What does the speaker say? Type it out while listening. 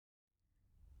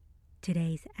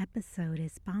Today's episode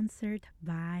is sponsored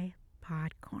by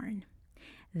Podcorn.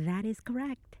 That is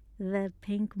correct. The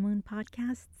Pink Moon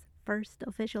Podcast's first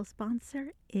official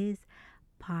sponsor is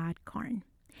Podcorn.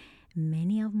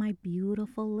 Many of my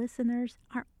beautiful listeners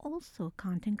are also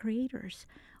content creators,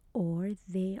 or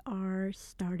they are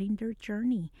starting their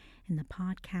journey in the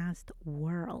podcast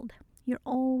world. You're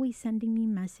always sending me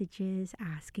messages,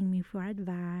 asking me for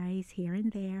advice here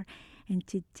and there, and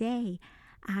today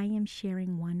I am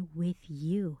sharing one with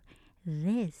you.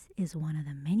 This is one of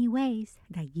the many ways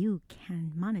that you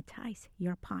can monetize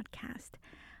your podcast.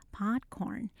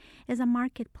 Podcorn is a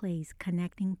marketplace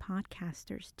connecting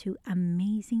podcasters to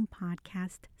amazing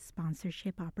podcast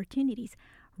sponsorship opportunities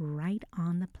right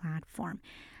on the platform.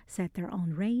 Set their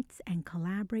own rates and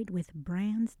collaborate with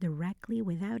brands directly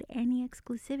without any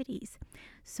exclusivities.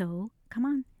 So come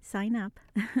on, sign up.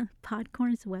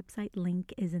 Podcorn's website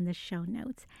link is in the show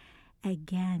notes.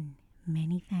 Again,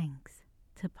 many thanks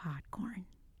to Podcorn.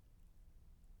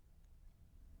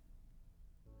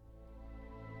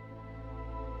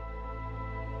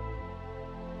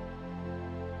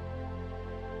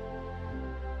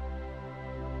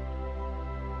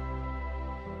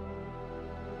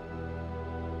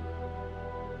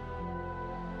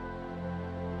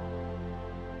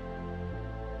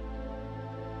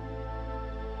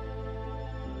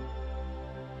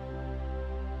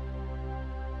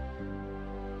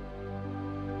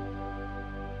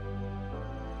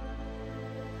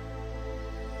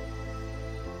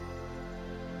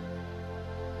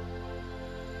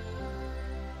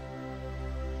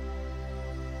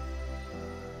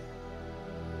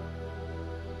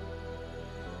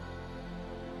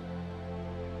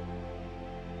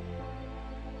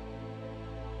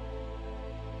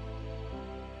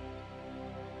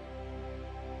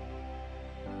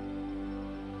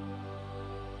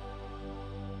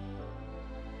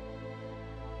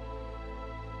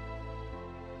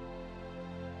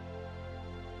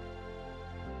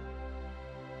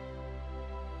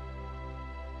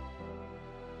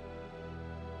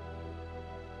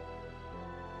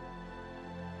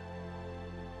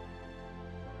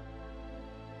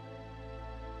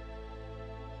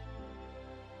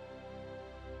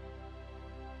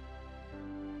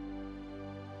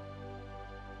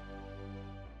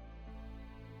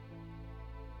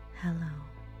 Hello,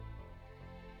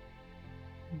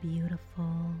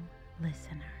 beautiful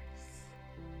listeners.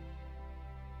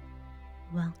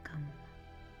 Welcome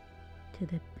to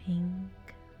the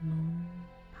Pink Moon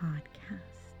Podcast.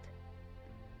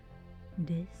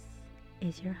 This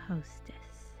is your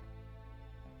hostess,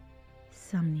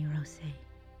 Somni Rose.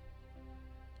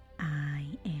 I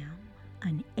am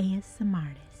an ASMR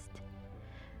artist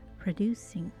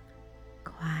producing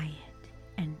quiet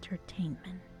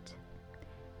entertainment.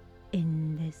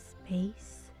 In this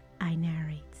space, I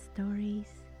narrate stories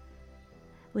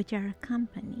which are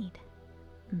accompanied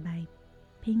by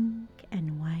pink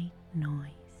and white noise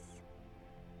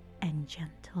and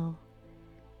gentle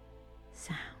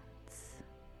sounds.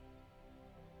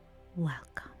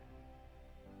 Welcome.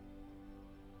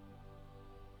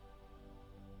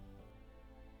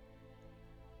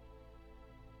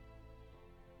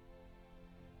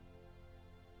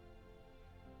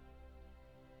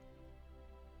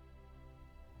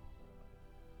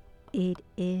 It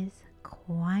is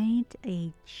quite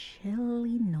a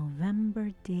chilly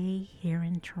November day here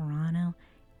in Toronto,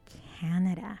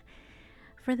 Canada.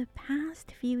 For the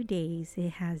past few days, it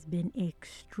has been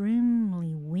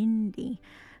extremely windy.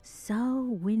 So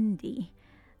windy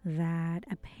that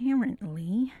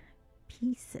apparently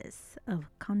pieces of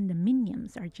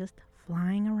condominiums are just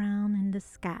flying around in the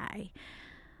sky.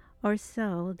 Or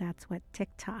so that's what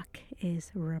TikTok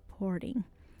is reporting.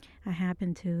 I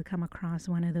happened to come across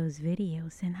one of those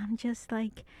videos and I'm just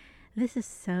like, this is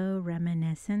so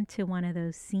reminiscent to one of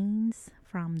those scenes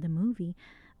from the movie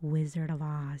Wizard of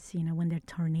Oz, when the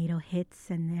tornado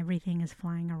hits and everything is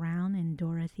flying around and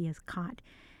Dorothy is caught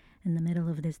in the middle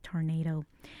of this tornado.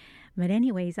 But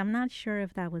anyways, I'm not sure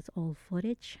if that was old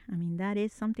footage. I mean, that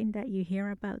is something that you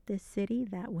hear about this city,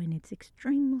 that when it's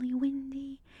extremely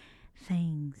windy,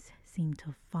 things seem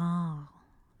to fall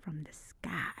from the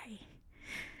sky.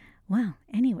 Well,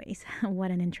 anyways,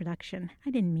 what an introduction. I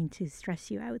didn't mean to stress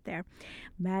you out there,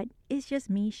 but it's just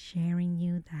me sharing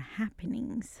you the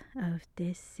happenings of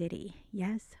this city.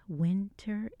 Yes,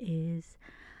 winter is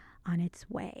on its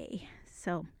way.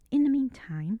 So, in the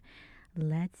meantime,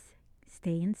 let's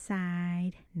stay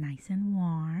inside, nice and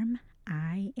warm.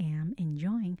 I am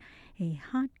enjoying a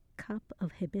hot cup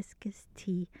of hibiscus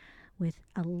tea with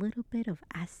a little bit of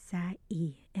acai.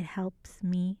 It helps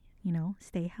me,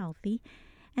 stay healthy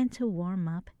and to warm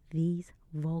up these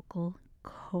vocal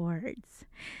cords. chords.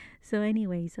 So,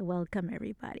 anyways, welcome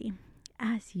everybody.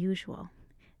 As usual,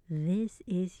 this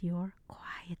is your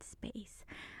quiet space,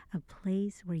 a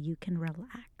place where you can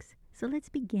relax. So, let's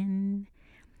begin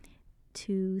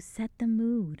to set the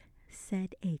mood,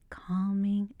 set a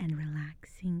calming and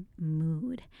relaxing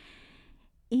mood.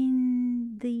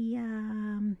 In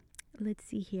the, let's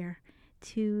see here,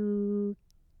 to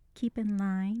keep in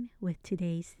line with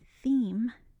today's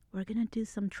theme, we're gonna do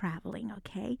some traveling,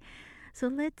 okay? So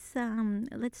let's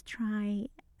try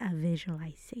a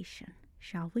visualization,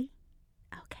 shall we?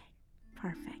 Okay,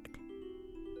 perfect.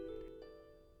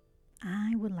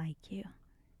 I would like you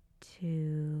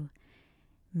to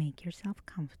make yourself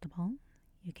comfortable.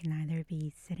 You can either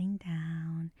be sitting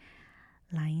down,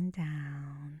 lying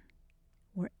down,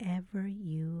 wherever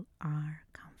you are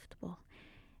comfortable.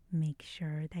 Make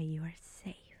sure that you are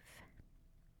safe.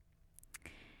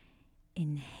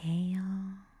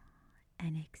 Inhale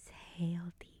and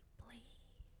exhale deeply.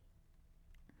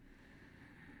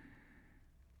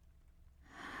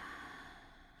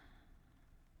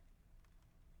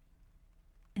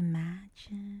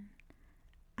 Imagine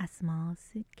a small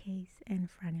suitcase in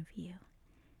front of you,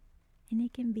 and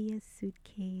it can be a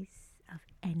suitcase of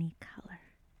any color.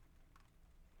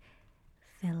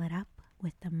 Fill it up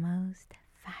with the most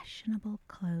fashionable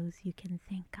clothes you can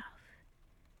think of.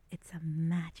 It's a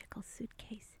magical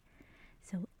suitcase,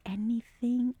 so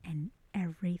anything and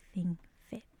everything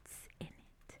fits in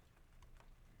it.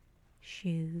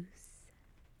 Shoes,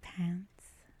 pants,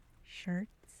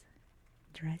 shirts,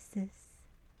 dresses,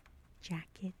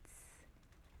 jackets,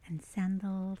 and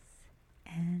sandals,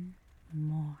 and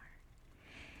more.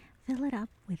 Fill it up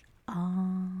with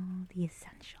all the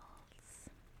essentials.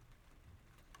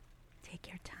 Take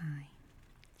your time.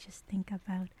 Just think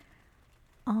about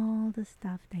all the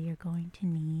stuff that you're going to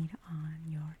need on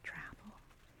your travel.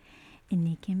 And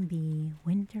it can be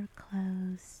winter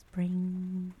clothes,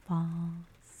 spring, fall,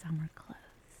 summer clothes.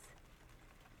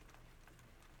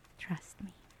 Trust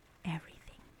me,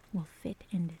 everything will fit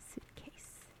in this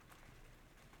suitcase.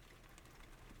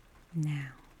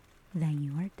 Now that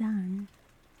you are done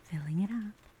filling it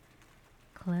up,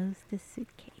 close the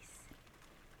suitcase,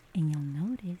 and you'll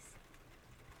notice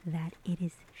that it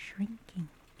is shrinking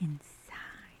in size.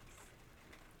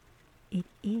 It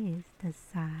is the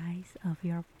size of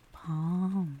your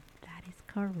palm. That is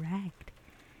correct.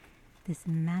 This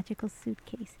magical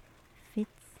suitcase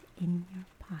fits in your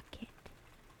pocket,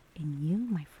 and you,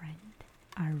 my friend,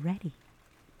 are ready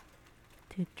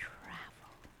to travel.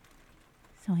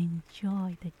 So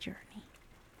enjoy the journey.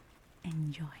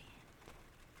 Enjoy it.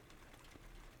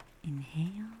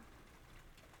 Inhale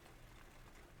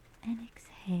and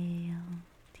exhale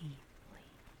deeply.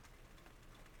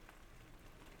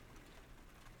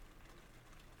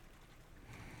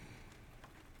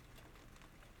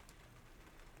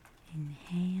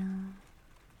 Inhale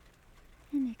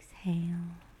and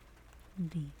exhale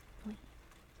deeply.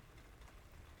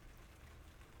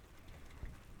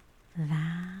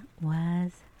 That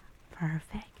was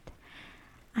perfect.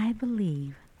 I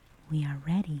believe we are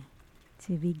ready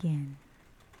to begin.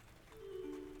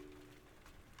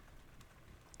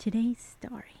 Today's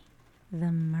story,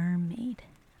 The Mermaid,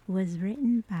 was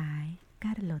written by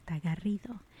Carlota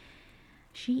Garrido.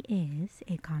 She is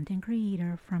a content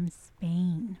creator from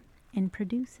Spain and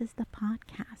produces the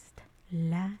podcast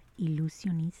La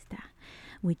Ilusionista,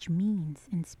 which means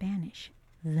in Spanish,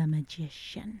 the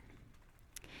magician.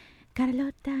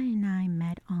 Carlota and I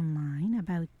met online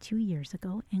about 2 years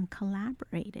ago and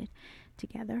collaborated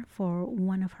together for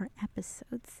one of her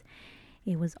episodes.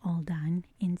 It was all done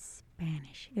in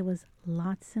Spanish. It was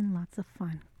lots and lots of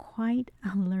fun. Quite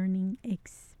a learning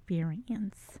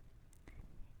experience.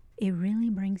 It really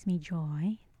brings me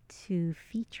joy to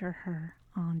feature her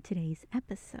on today's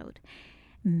episode.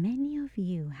 Many of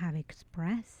you have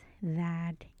expressed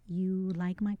that you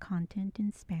like my content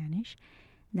in Spanish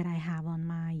that I have on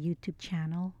my YouTube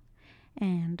channel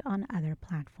and on other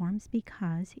platforms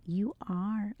because you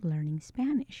are learning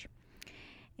Spanish.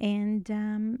 And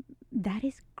that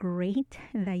is great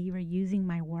that you are using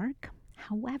my work.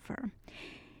 However,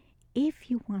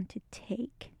 if you want to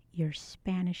take your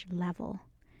Spanish level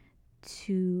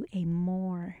to a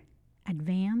more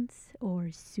advanced or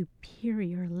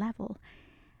superior level,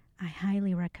 I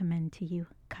highly recommend to you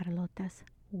Carlota's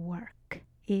work.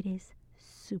 It is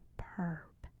superb.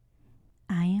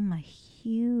 I am a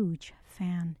huge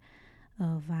fan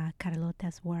of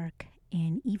Carlota's work,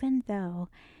 and even though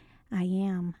I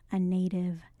am a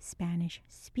native Spanish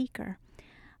speaker,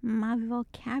 my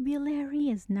vocabulary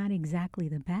is not exactly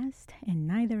the best, and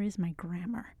neither is my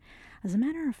grammar. As a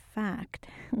matter of fact,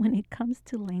 when it comes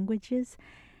to languages,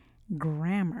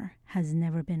 Grammar has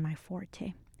never been my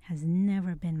forte, has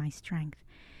never been my strength.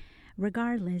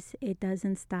 Regardless, it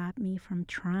doesn't stop me from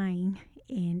trying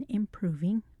and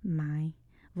improving my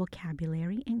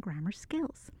vocabulary and grammar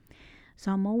skills.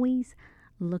 So I'm always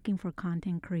looking for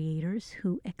content creators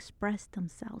who express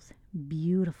themselves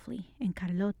beautifully, and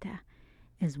Carlota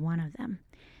is one of them.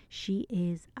 She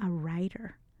is a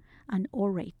writer, an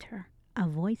orator, a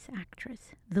voice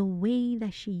actress. The way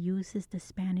that she uses the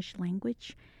Spanish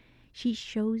language, she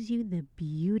shows you the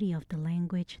beauty of the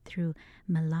language through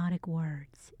melodic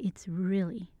words. It's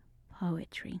really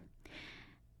poetry.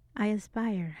 I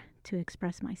aspire to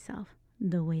express myself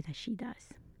the way that she does.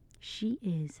 She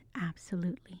is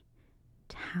absolutely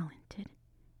talented.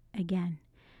 Again,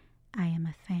 I am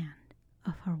a fan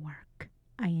of her work.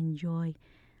 I enjoy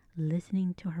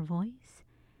listening to her voice,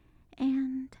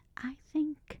 and I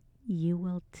think you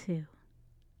will too.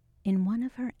 In one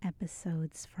of her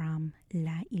episodes from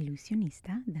La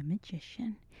Ilusionista, the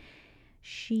Magician,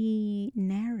 she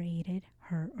narrated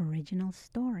her original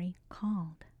story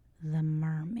called The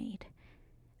Mermaid.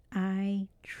 I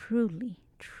truly,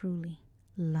 truly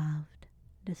loved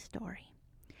the story.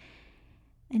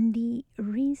 And the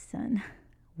reason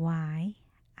why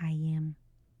I am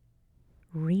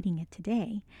reading it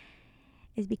today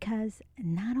is because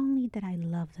not only did I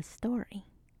love the story,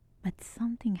 but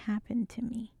something happened to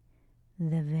me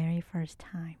the very first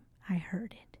time I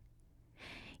heard it.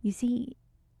 You see,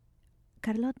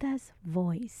 Carlota's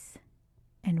voice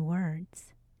and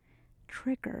words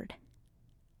triggered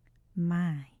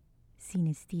my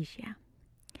synesthesia.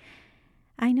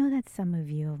 I know that some of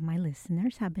you of my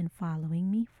listeners have been following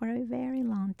me for a very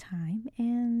long time,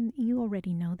 and you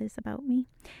already know this about me.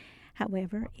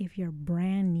 However, if you're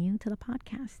brand new to the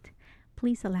podcast,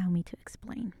 please allow me to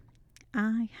explain.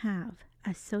 I have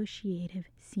associative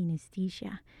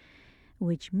synesthesia,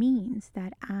 which means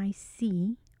that I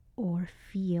see or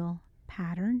feel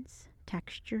patterns,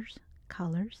 textures,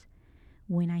 colors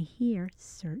when I hear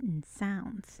certain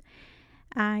sounds.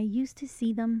 I used to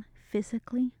see them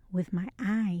physically with my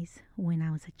eyes when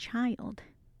I was a child,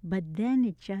 but then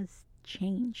it just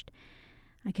changed.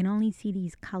 I can only see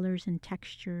these colors and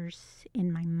textures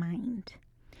in my mind.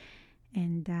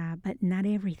 But not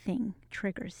everything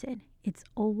triggers it. It's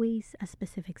always a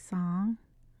specific song,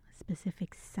 a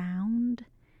specific sound,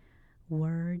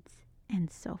 words,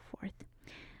 and so forth.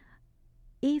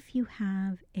 If you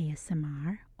have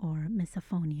ASMR or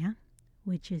misophonia,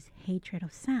 which is hatred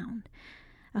of sound,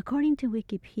 according to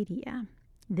Wikipedia,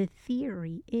 the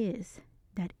theory is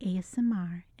that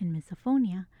ASMR and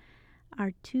misophonia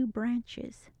are two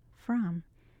branches from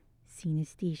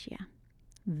synesthesia.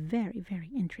 Very, very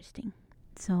interesting.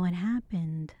 So what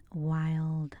happened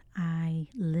while I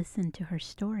listened to her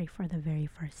story for the very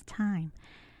first time,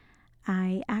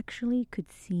 I actually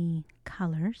could see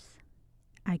colors.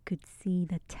 I could see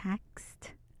the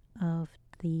text of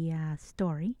the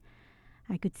story.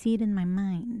 I could see it in my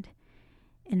mind.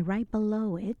 And right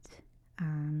below it,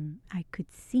 I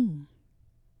could see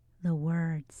the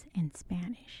words in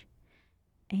Spanish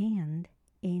and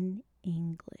in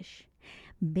English.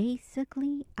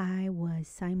 Basically, I was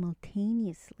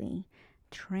simultaneously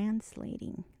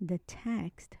translating the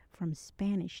text from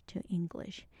Spanish to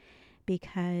English,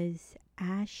 because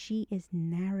as she is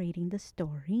narrating the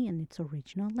story in its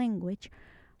original language,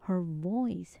 her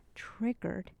voice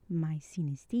triggered my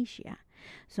synesthesia.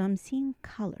 So I'm seeing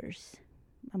colors,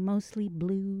 mostly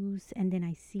blues, and then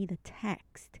I see the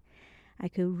text. I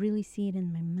could really see it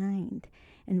in my mind.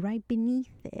 And right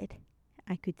beneath it,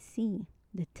 I could see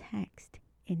the text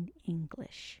in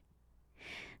English.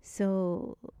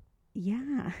 So,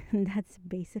 yeah, that's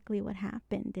basically what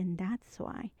happened. And that's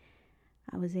why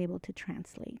I was able to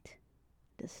translate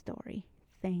the story,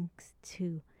 thanks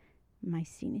to my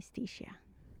synesthesia.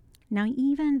 Now,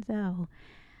 even though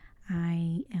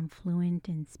I am fluent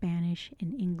in Spanish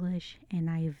and English, and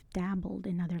I've dabbled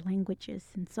in other languages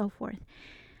and so forth,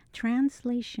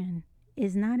 translation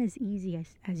is not as easy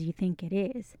as you think it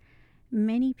is.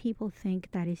 Many people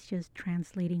think that it's just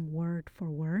translating word for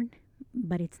word,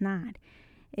 but it's not.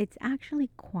 It's actually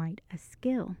quite a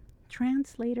skill.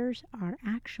 Translators are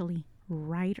actually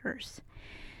writers.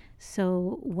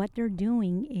 So what they're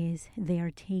doing is they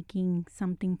are taking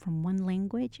something from one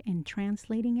language and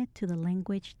translating it to the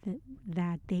language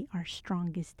that they are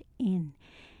strongest in,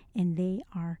 and they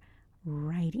are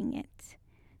writing it.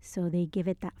 So they give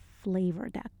it that flavor,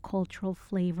 that cultural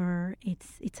flavor.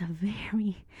 It's a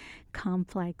very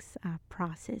complex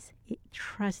process.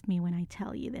 Trust me when I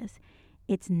tell you this.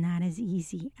 It's not as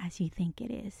easy as you think it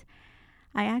is.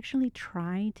 I actually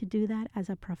tried to do that as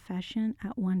a profession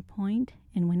at one point,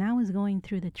 and when I was going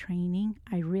through the training,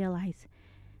 I realized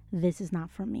this is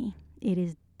not for me.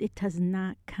 It does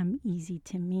not come easy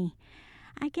to me.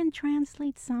 I can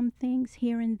translate some things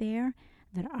here and there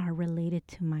that are related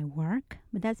to my work,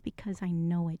 but that's because I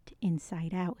know it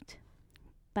inside out.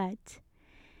 But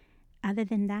other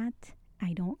than that,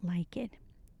 I don't like it.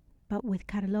 But with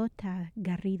Carlota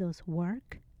Garrido's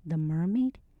work, The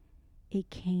Mermaid, it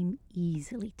came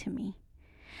easily to me.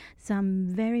 So I'm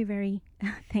very, very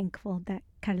thankful that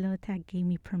Carlota gave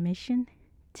me permission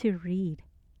to read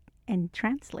and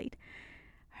translate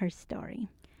her story.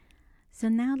 So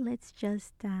now let's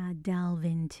just delve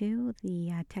into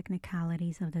the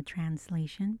technicalities of the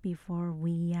translation before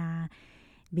we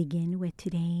begin with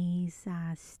today's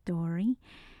story.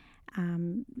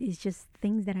 It's just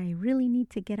things that I really need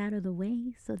to get out of the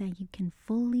way so that you can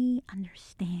fully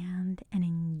understand and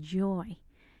enjoy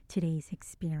today's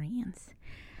experience.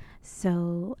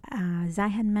 So, as I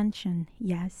had mentioned,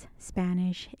 yes,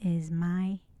 Spanish is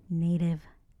my native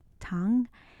tongue.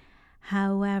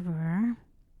 However,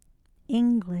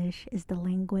 English is the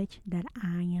language that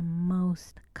I am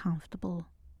most comfortable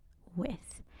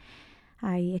with.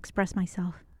 I express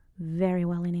myself very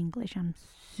well in English. I'm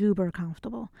super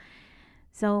comfortable.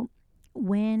 So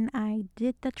when I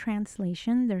did the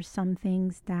translation, there's some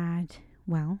things that,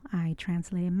 well, I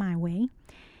translated my way.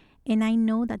 And I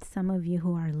know that some of you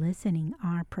who are listening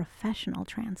are professional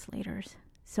translators.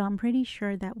 So I'm pretty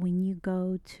sure that when you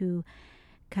go to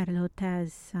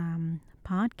Carlota's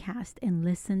podcast and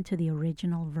listen to the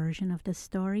original version of the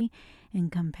story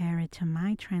and compare it to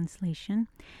my translation,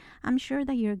 I'm sure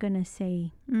that you're going to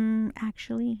say,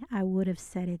 actually, I would have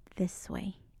said it this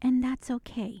way. And that's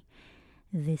okay.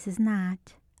 This is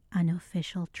not an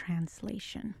official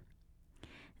translation.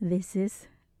 This is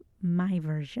my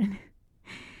version.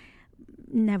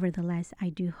 Nevertheless, I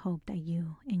do hope that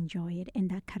you enjoy it and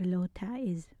that Carlota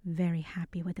is very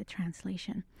happy with the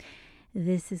translation.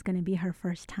 This is going to be her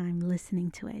first time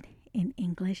listening to it in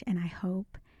English, and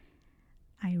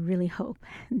I really hope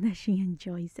that she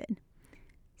enjoys it.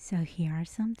 So here are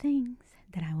some things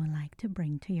that I would like to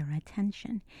bring to your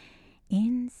attention.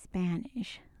 In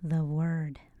Spanish, the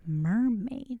word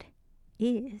mermaid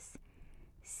is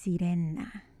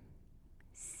sirena.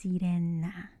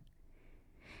 Sirena.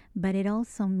 But it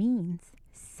also means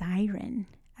siren,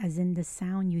 as in the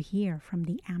sound you hear from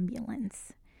the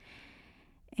ambulance.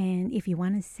 And if you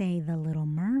want to say the little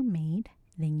mermaid,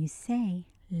 then you say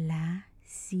la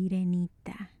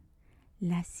sirenita.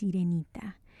 La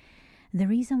sirenita. The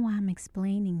reason why I'm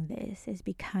explaining this is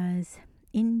because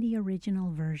in the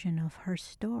original version of her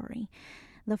story,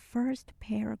 the first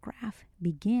paragraph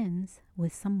begins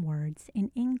with some words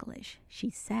in English. She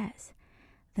says,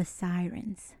 the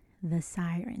sirens. The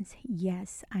sirens.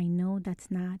 Yes, I know that's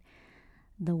not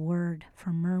the word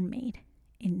for mermaid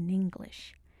in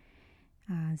English.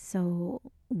 So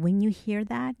when you hear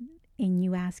that and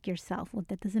you ask yourself, well,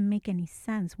 that doesn't make any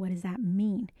sense. What does that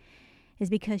mean? It's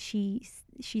because she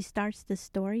starts the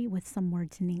story with some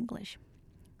words in English.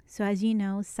 So as you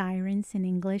know, sirens in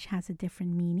English has a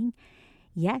different meaning.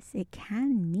 Yes, it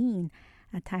can mean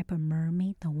a type of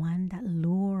mermaid, the one that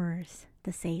lures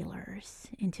the sailors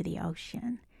into the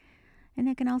ocean. And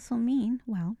it can also mean,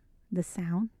 well, the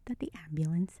sound that the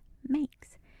ambulance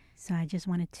makes. So I just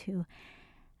wanted to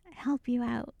help you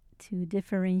out to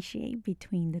differentiate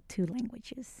between the two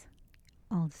languages.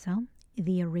 Also,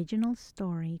 the original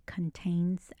story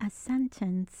contains a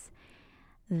sentence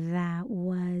that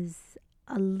was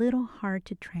a little hard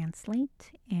to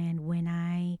translate. And when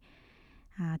I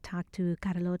talked to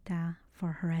Carlota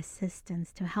for her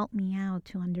assistance to help me out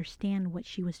to understand what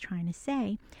she was trying to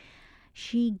say,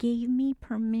 she gave me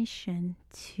permission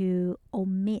to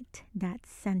omit that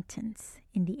sentence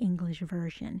in the English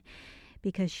version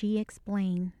because she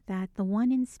explained that the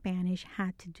one in Spanish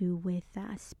had to do with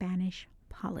Spanish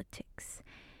politics.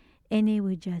 And it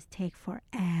would just take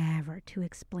forever to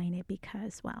explain it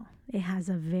because, well, it has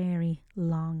a very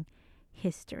long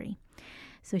history.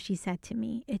 So she said to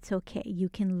me, it's okay, you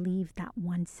can leave that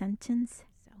one sentence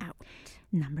out.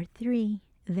 Number 3,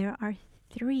 there are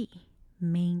 3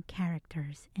 main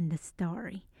characters in the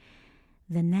story.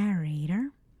 The narrator,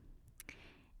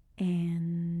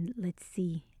 and let's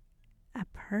see, a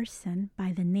person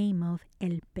by the name of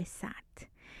El Pesat.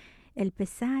 El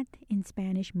Pesat in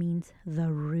Spanish means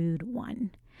the rude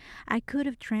one. I could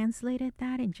have translated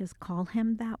that and just call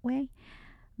him that way,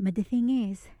 but the thing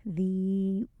is,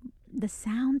 the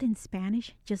sound in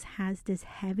Spanish just has this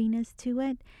heaviness to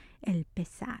it, El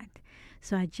Pesat.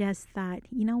 So I just thought,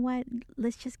 you know what,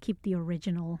 let's just keep the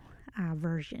original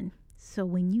version. So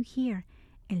when you hear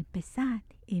El pesat,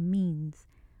 it means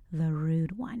the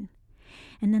rude one.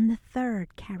 And then the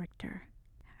third character,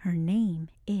 her name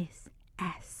is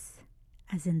S,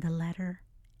 as in the letter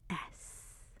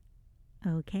S.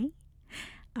 Okay?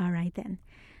 All right then.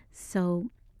 So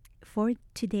for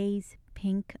today's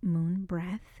Pink Moon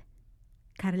Breath,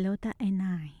 Carlota and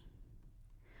I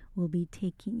will be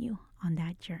taking you on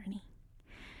that journey.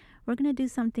 We're going to do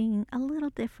something a little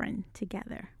different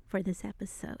together for this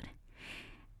episode.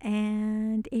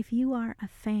 And if you are a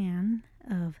fan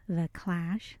of The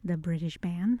Clash, the British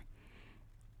band,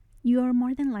 you are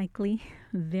more than likely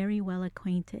very well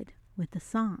acquainted with the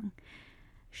song,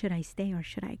 Should I Stay or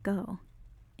Should I Go?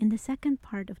 In the second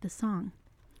part of the song,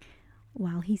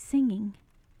 while he's singing,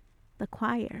 the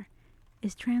choir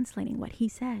is translating what he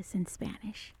says in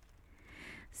Spanish.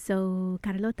 So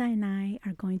Carlota and I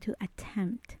are going to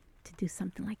attempt to do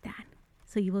something like that.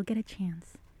 So you will get a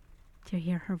chance to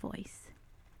hear her voice.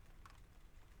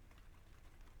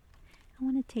 I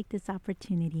want to take this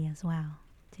opportunity as well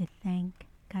to thank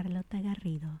Carlota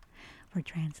Garrido for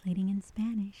translating in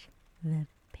Spanish the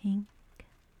Pink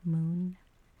Moon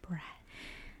Breath.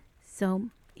 So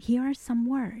here are some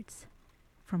words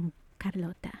from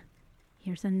Carlota.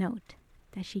 Here's a note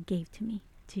that she gave to me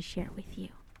to share with you.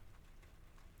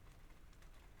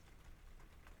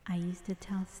 I used to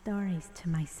tell stories to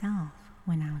myself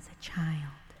when I was a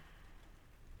child.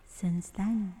 Since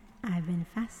then, I've been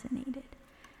fascinated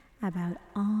about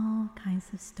all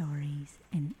kinds of stories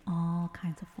in all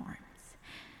kinds of forms.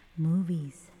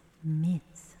 Movies,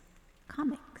 myths,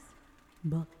 comics,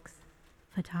 books,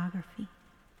 photography,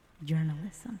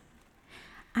 journalism.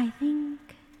 I think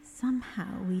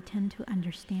somehow we tend to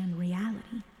understand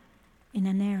reality in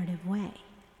a narrative way.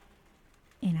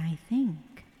 And I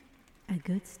think a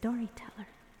good storyteller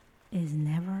is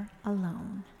never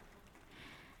alone.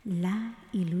 La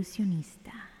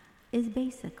Ilusionista is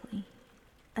basically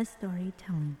a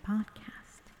storytelling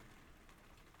podcast.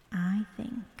 I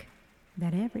think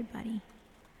that everybody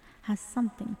has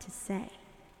something to say.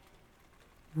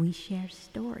 We share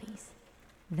stories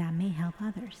that may help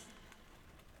others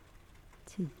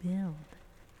to build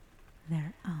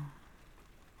their own.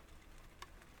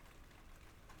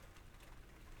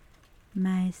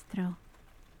 Maestro,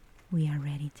 we are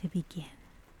ready to begin.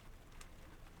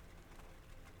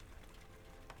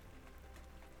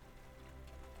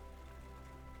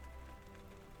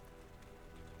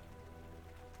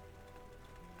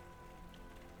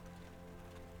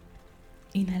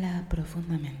 Inhala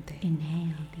profundamente.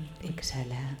 Inhale deeply.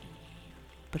 Exhala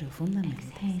profundamente.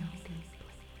 Exhale deeply.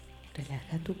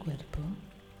 Relaja tu cuerpo.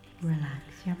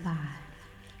 Relax your body.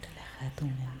 Relaja tu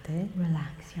mente.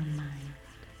 Relax your mind.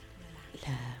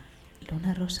 La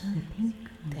luna rosa The pink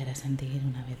te hará sentir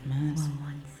una vez más will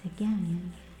once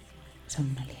again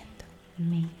somnoliento.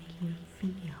 make you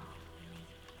feel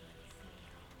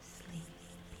sleepy.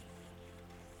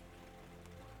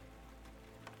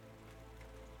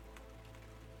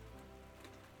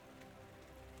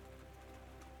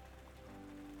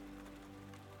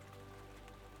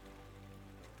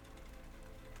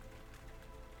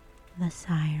 The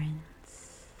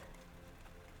sirens,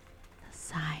 the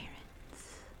sirens,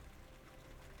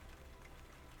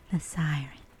 the sirens.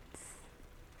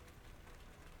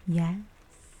 Yes,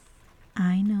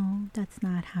 I know that's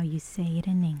not how you say it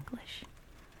in English,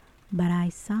 but I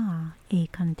saw a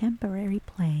contemporary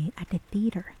play at the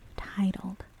theater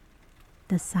titled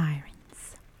The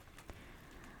Sirens.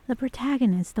 The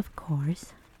protagonist, of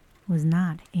course, was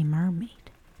not a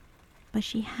mermaid, but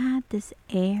she had this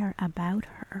air about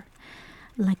her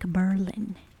like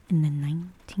Berlin in the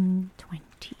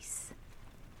 1920s.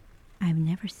 I've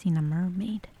never seen a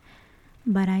mermaid,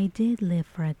 but I did live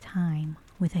for a time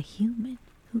with a human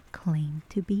who claimed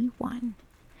to be one.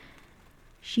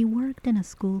 She worked in a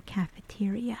school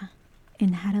cafeteria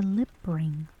and had a lip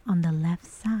ring on the left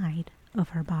side of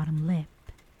her bottom lip.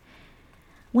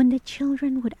 When the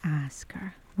children would ask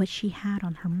her what she had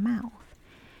on her mouth,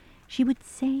 she would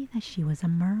say that she was a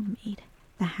mermaid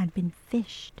that had been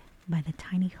fished by the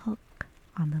tiny hook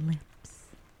on the lips.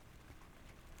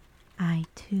 I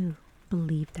too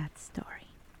believed that story.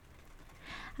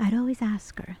 I'd always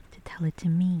ask her to tell it to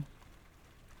me.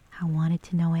 I wanted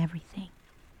to know everything.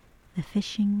 The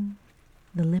fishing,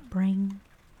 the lip ring,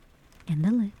 and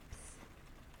the lips.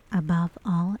 Above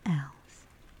all else,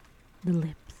 the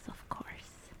lips, of course.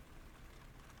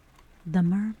 The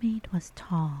mermaid was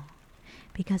tall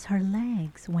because her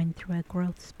legs went through a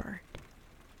growth spurt.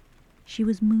 She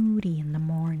was moody in the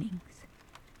mornings.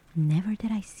 Never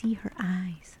did I see her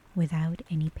eyes without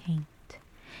any paint,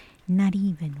 not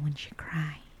even when she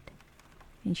cried.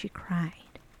 And she cried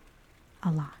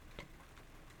a lot.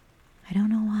 I don't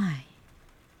know why.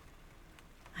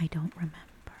 I don't remember.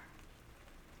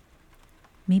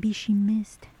 Maybe she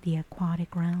missed the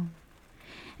aquatic realm,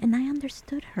 and I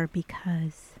understood her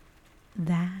because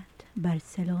that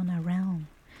Barcelona realm,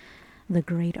 the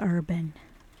great urban,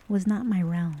 was not my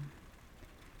realm.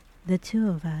 The two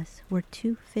of us were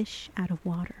two fish out of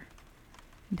water.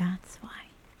 That's why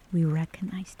we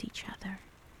recognized each other.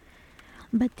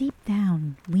 But deep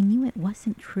down, we knew it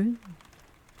wasn't true.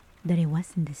 That it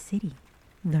wasn't the city,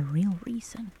 the real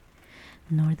reason,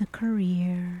 nor the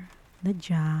career, the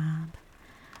job,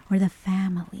 or the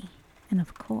family. And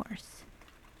of course,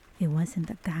 it wasn't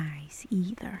the guys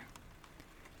either.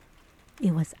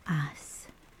 It was us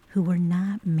who were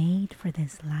not made for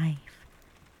this life.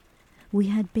 We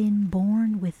had been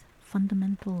born with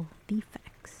fundamental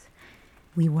defects.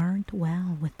 We weren't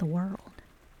well with the world.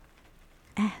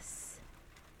 S,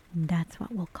 that's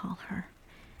what we'll call her.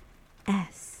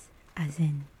 S, as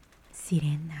in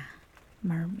Sirena,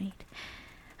 mermaid,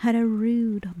 had a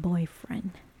rude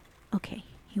boyfriend. Okay,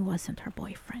 he wasn't her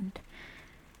boyfriend,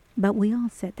 but we all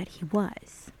said that he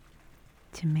was,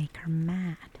 to make her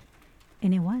mad.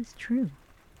 And it was true.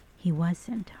 He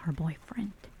wasn't her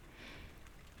boyfriend.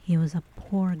 He was a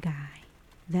poor guy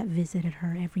that visited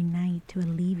her every night to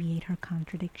alleviate her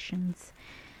contradictions,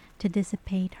 to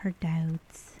dissipate her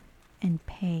doubts, and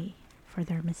pay for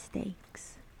their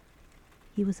mistakes.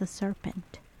 He was a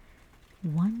serpent,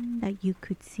 one that you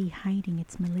could see hiding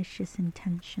its malicious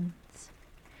intentions.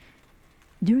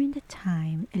 During the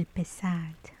time El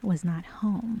Pesat was not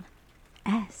home,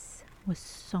 S was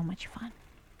so much fun.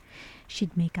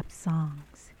 She'd make up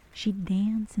songs. She'd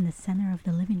dance in the center of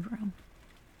the living room.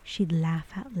 She'd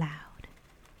laugh out loud.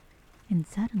 And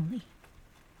suddenly,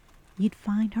 you'd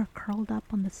find her curled up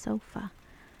on the sofa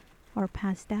or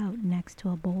passed out next to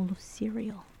a bowl of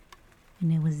cereal.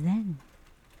 And it was then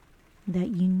that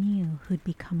you knew who'd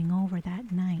be coming over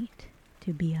that night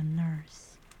to be a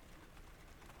nurse.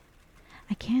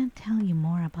 I can't tell you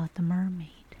more about the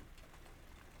mermaid.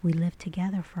 We lived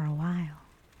together for a while.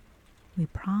 We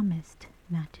promised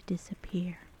not to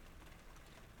disappear.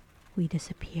 We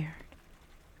disappeared.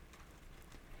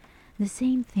 The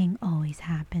same thing always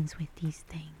happens with these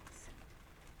things.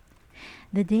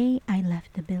 The day I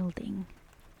left the building,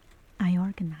 I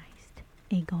organized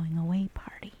a going away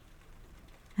party.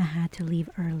 I had to leave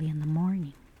early in the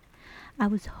morning. I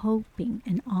was hoping,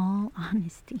 in all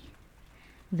honesty,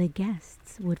 the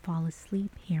guests would fall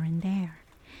asleep here and there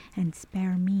and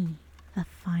spare me the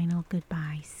final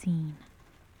goodbye scene.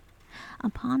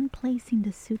 Upon placing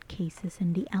the suitcases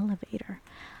in the elevator,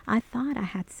 I thought I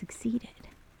had succeeded.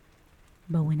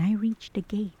 But when I reached the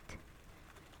gate,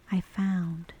 I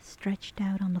found stretched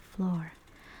out on the floor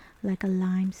like a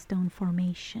limestone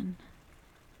formation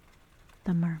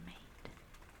the mermaid.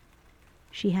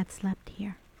 She had slept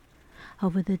here,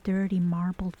 over the dirty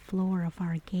marbled floor of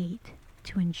our gate,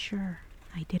 to ensure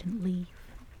I didn't leave.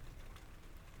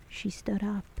 She stood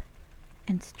up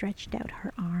and stretched out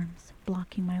her arms,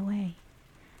 blocking my way.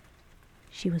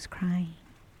 She was crying.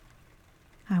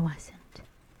 I wasn't.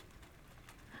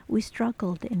 We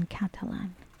struggled in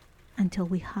Catalan until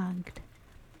we hugged.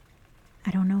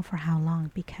 I don't know for how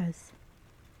long, because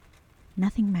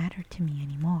nothing mattered to me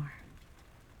anymore.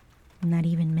 Not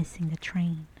even missing the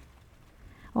train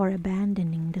or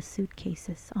abandoning the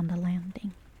suitcases on the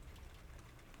landing.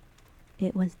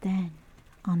 It was then,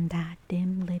 on that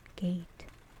dim-lit gate,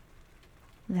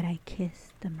 that I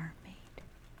kissed the mermaid.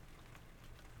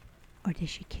 Or did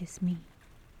she kiss me?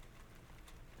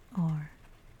 Or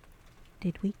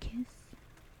did we kiss?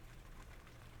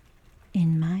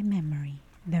 In my memory,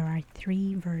 there are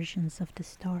 3 versions of the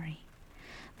story,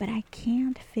 but I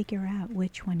can't figure out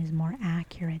which one is more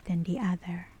accurate than the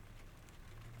other.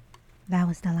 That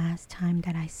was the last time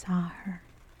that I saw her.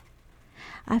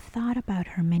 I've thought about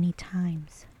her many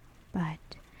times, but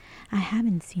I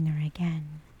haven't seen her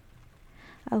again.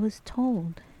 I was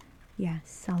told,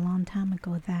 yes, a long time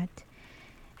ago, that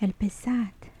El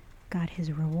Pesat got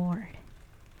his reward.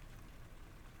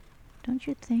 Don't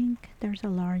you think there's a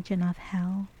large enough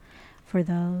hell for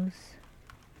those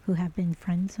who have been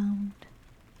friend-zoned?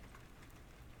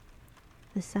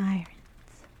 The sirens.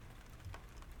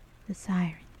 The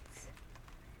sirens.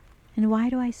 And why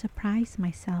do I surprise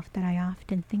myself that I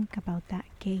often think about that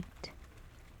gate?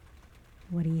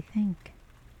 What do you think?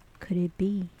 Could it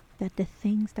be that the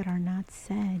things that are not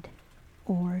said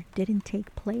or didn't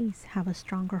take place have a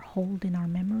stronger hold in our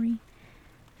memory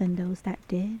than those that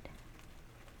did?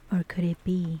 Or could it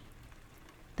be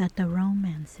that the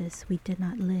romances we did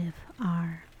not live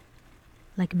are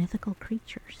like mythical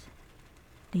creatures?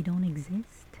 They don't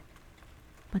exist,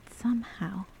 but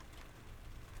somehow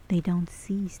they don't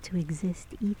cease to exist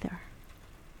either.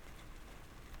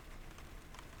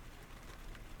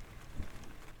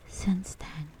 Since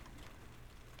then,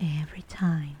 every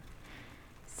time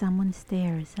someone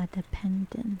stares at the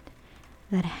pendant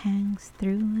that hangs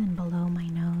through and below my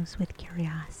nose with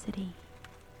curiosity,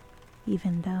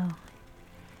 even though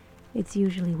it's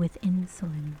usually with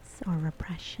insolence or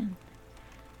repression,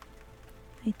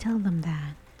 I tell them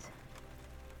that.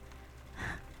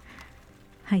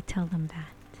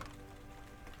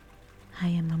 I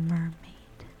am a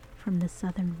mermaid from the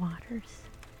southern waters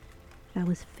that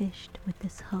was fished with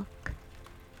this hook.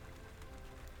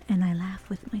 And I laugh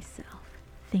with myself,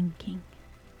 thinking,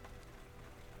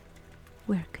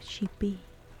 where could she be?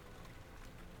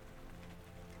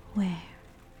 Where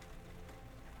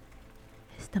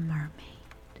is the mermaid?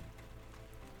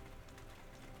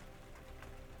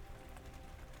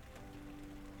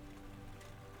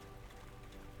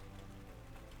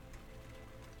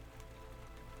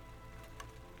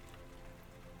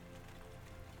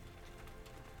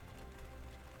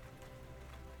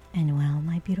 And well,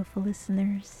 my beautiful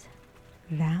listeners,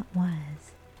 that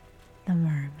was The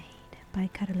Mermaid by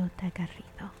Carlota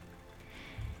Garrido.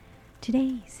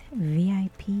 Today's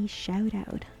VIP shout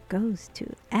out goes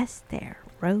to Esther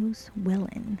Rose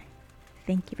Willen.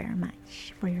 Thank you very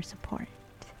much for your support.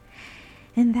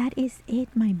 And that is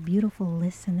it, my beautiful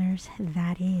listeners.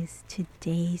 That is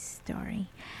today's story.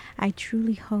 I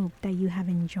truly hope that you have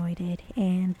enjoyed it.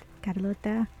 And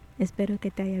Carlota, espero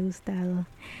que te haya gustado.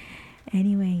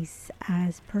 Anyways,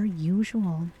 as per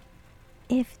usual,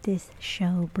 if this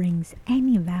show brings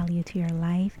any value to your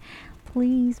life,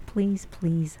 please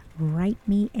write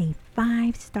me a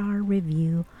 5-star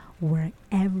review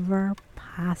wherever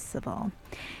possible.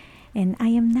 And I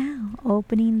am now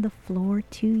opening the floor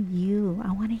to you.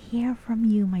 I want to hear from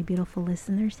you, my beautiful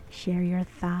listeners. Share your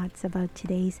thoughts about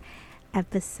today's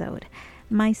episode.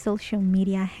 My social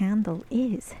media handle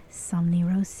is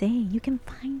SomniRose. You can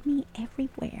find me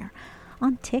everywhere.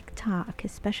 On TikTok,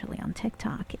 especially on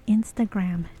TikTok,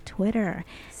 Instagram, Twitter.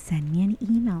 Send me an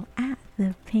email at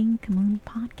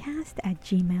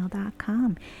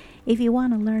thepinkmoonpodcast@gmail.com. If you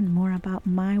want to learn more about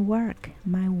my work,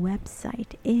 my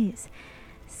website is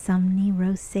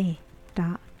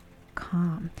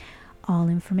somnirose.com. All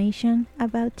information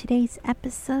about today's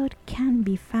episode can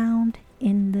be found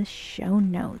in the show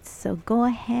notes. So go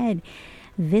ahead,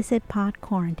 visit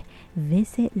Podcorn,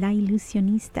 visit La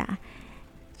Ilusionista.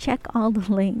 Check all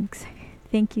the links.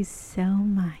 Thank you so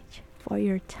much for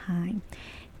your time.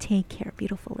 Take care,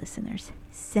 beautiful listeners.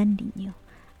 Sending you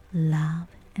love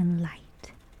and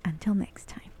light. Until next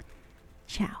time.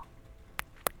 Ciao.